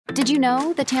Did you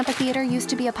know the Tampa Theater used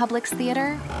to be a Publix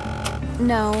theater?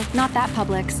 No, not that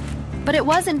Publix. But it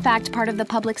was in fact part of the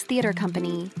Publix Theater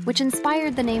Company, which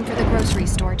inspired the name for the grocery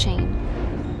store chain.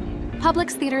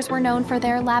 Publix theaters were known for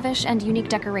their lavish and unique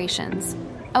decorations,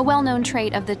 a well-known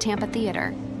trait of the Tampa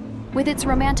Theater. With its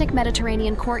romantic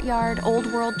Mediterranean courtyard,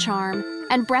 old-world charm,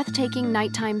 and breathtaking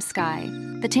nighttime sky,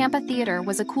 the Tampa Theater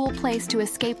was a cool place to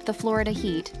escape the Florida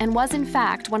heat and was in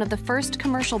fact one of the first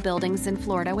commercial buildings in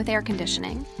Florida with air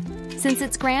conditioning. Since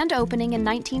its grand opening in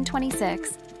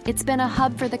 1926, it's been a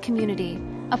hub for the community,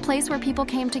 a place where people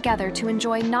came together to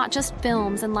enjoy not just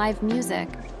films and live music,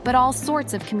 but all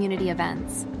sorts of community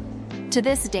events. To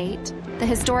this date, the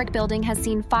historic building has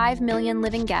seen 5 million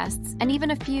living guests and even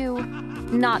a few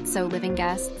not-so-living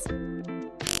guests.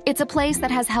 It's a place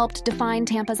that has helped define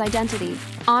Tampa's identity,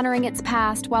 honoring its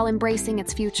past while embracing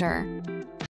its future.